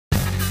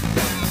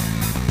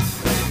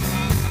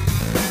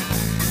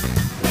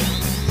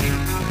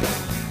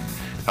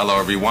Hello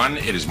everyone,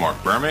 it is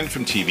Marc Berman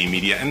from TV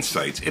Media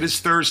Insights. It is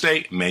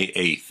Thursday, May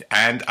 8th,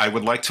 and I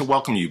would like to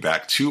welcome you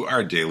back to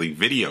our daily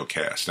video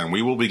cast. And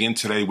we will begin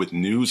today with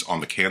news on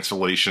the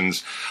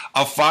cancellations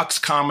of Fox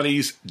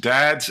comedies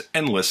Dads,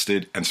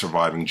 Enlisted, and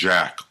Surviving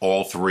Jack.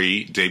 All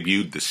three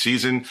debuted this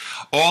season.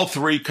 All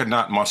three could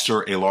not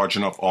muster a large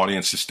enough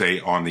audience to stay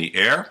on the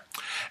air.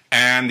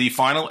 And the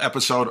final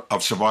episode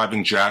of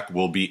Surviving Jack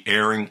will be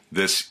airing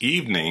this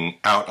evening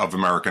out of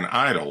American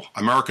Idol.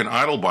 American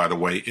Idol, by the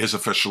way, is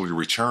officially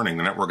returning.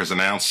 The network has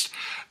announced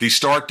the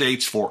start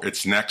dates for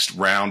its next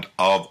round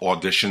of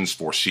auditions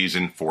for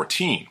season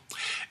 14.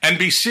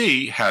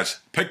 NBC has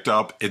picked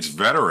up its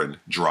veteran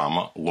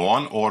drama,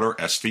 Law & Order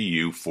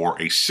SVU, for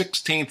a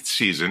 16th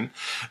season.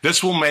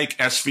 This will make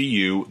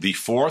SVU the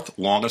fourth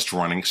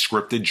longest-running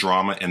scripted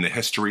drama in the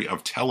history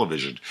of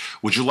television.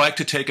 Would you like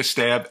to take a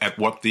stab at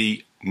what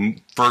the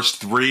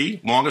first three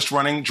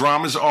longest-running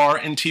dramas are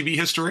in TV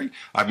history?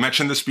 I've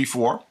mentioned this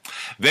before.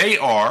 They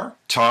are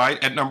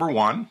tied at number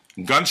 1,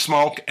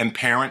 Gunsmoke and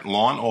Parent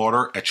Law &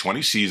 Order at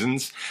 20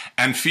 seasons,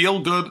 and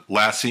Feel Good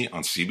Lassie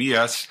on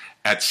CBS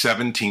at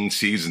 17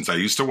 seasons. I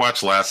used to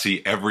watch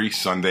Lassie every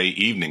Sunday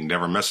evening,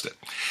 never missed it.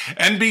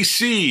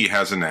 NBC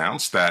has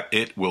announced that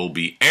it will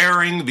be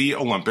airing the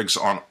Olympics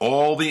on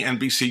all the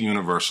NBC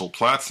Universal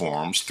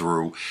platforms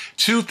through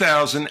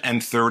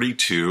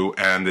 2032,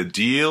 and the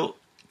deal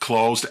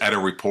closed at a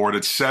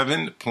reported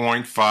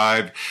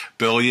 $7.5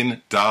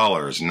 billion.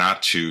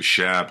 Not too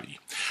shabby.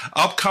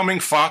 Upcoming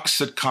Fox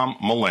sitcom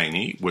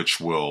Mulaney, which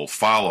will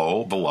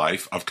follow the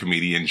life of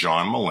comedian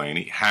John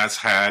Mulaney, has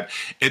had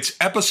its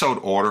episode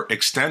order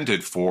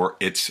extended for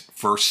its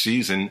first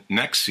season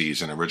next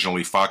season.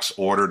 Originally, Fox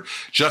ordered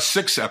just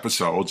 6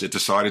 episodes. It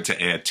decided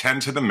to add 10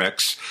 to the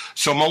mix,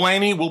 so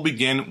Mulaney will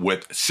begin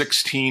with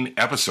 16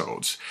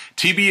 episodes.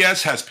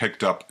 TBS has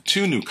picked up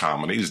 2 new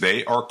comedies.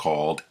 They are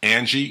called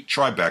Angie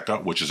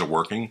Tribeca, which is a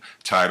working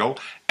title,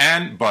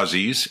 and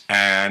Buzzies,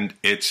 and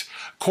its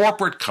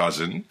corporate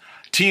cousin.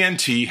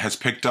 TNT has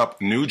picked up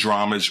new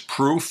dramas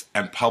Proof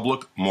and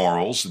Public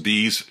Morals.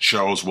 These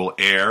shows will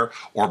air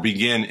or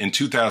begin in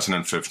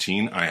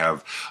 2015. I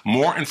have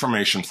more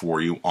information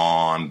for you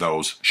on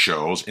those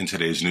shows in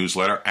today's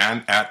newsletter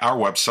and at our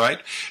website.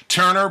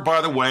 Turner, by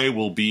the way,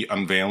 will be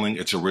unveiling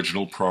its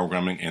original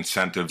programming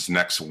incentives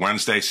next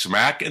Wednesday,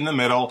 smack in the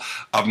middle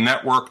of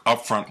network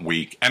upfront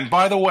week. And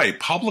by the way,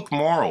 Public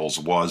Morals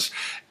was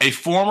a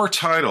former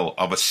title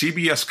of a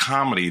CBS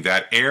comedy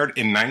that aired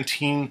in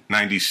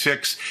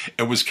 1996.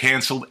 It was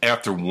canceled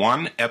after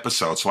 1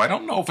 episode, so I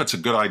don't know if it's a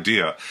good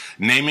idea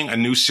naming a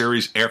new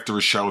series after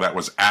a show that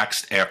was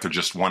axed after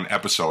just 1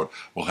 episode.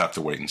 We'll have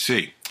to wait and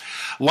see.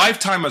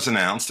 Lifetime has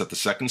announced that the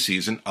second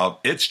season of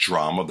its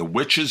drama, The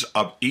Witches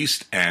of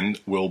East End,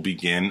 will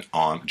begin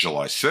on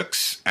July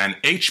 6th, and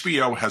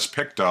HBO has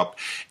picked up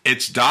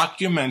its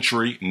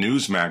documentary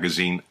news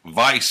magazine,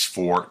 Vice,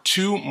 for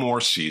 2 more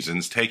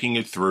seasons, taking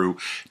it through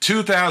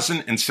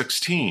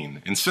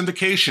 2016. In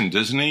syndication,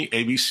 Disney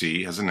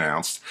ABC has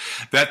announced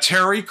that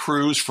Terry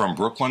Crews from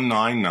Brooklyn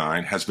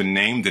Nine-Nine has been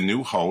named the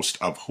new host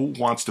of Who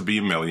Wants to Be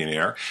a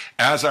Millionaire.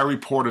 As I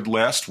reported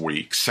last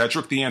week,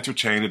 Cedric the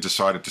Entertainer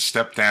decided to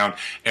step down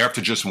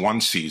after just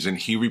 1 season.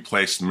 He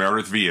replaced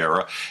Meredith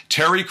Vieira.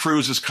 Terry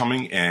Crews is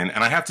coming in,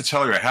 and I have to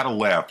tell you, I had a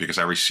laugh because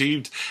I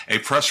received a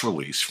press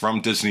release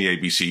from Disney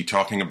ABC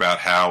talking about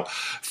how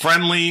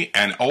friendly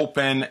and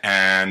open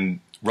and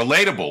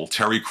relatable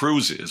Terry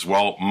Crews is.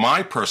 Well,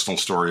 my personal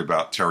story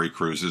about Terry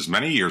Crews is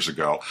many years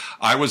ago,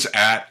 I was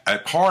at a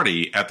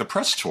party at the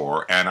press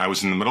tour, and I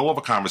was in the middle of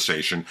a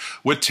conversation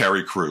with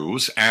Terry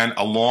Crews, and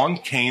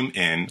along came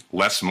in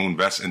Les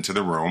Moonves into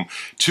the room.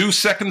 2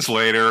 seconds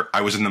later,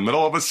 I was in the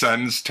middle of a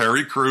sentence.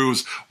 Terry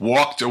Crews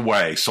walked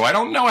away. So I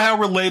don't know how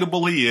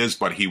relatable he is,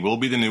 but he will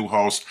be the new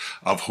host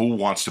of Who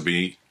Wants to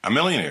Be a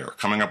Millionaire.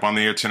 Coming up on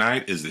the air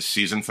tonight is the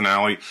season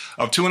finale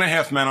of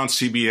 2.5 Men on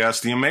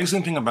CBS. The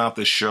amazing thing about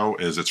this show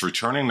is it's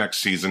returning next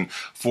season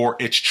for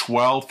its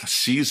 12th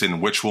season,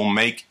 which will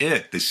make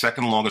it the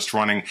second longest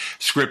running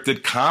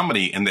scripted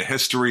comedy in the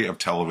history of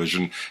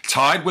television,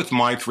 tied with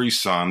My 3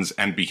 Sons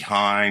and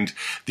behind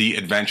The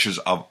Adventures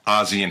of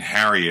Ozzie and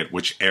Harriet,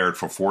 which aired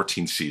for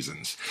 14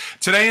 seasons.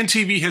 Today in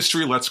TV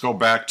history, let's go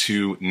back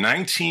to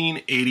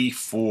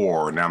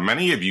 1984. Now,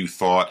 many of you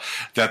thought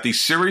that the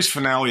series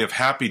finale of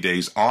Happy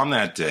Days on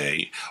that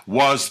day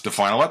was the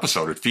final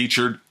episode. It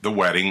featured the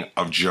wedding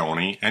of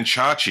Joni and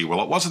Chachi.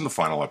 Well, it wasn't the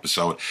final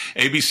episode.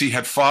 ABC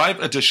had 5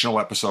 additional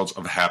episodes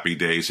of Happy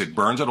Days. It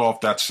burned it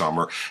off that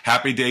summer.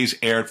 Happy Days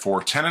aired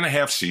for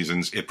 10.5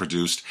 seasons. It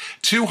produced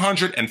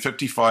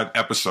 255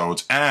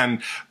 episodes.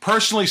 And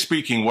personally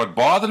speaking, what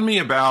bothered me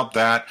about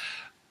that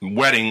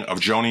wedding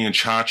of Joni and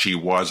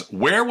Chachi was,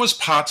 where was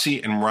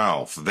Potsy and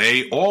Ralph?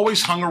 They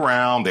always hung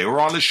around. They were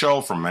on the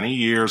show for many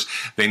years.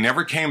 They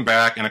never came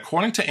back. And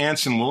according to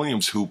Anson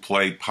Williams, who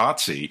played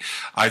Potsy,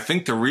 I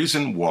think the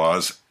reason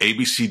was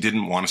ABC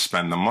didn't want to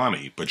spend the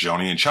money. But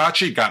Joni and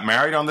Chachi got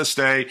married on this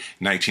day,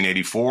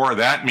 1984.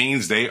 That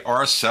means they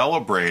are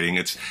celebrating.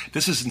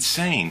 This is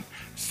insane.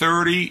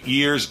 30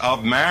 years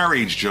of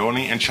marriage,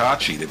 Joni and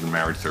Chachi. They've been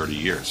married 30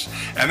 years.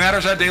 And that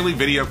is our daily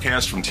video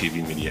cast from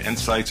TV Media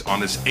Insights on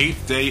this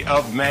 8th day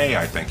of May.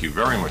 I thank you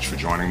very much for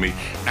joining me,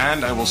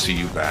 and I will see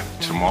you back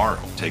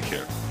tomorrow. Take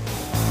care.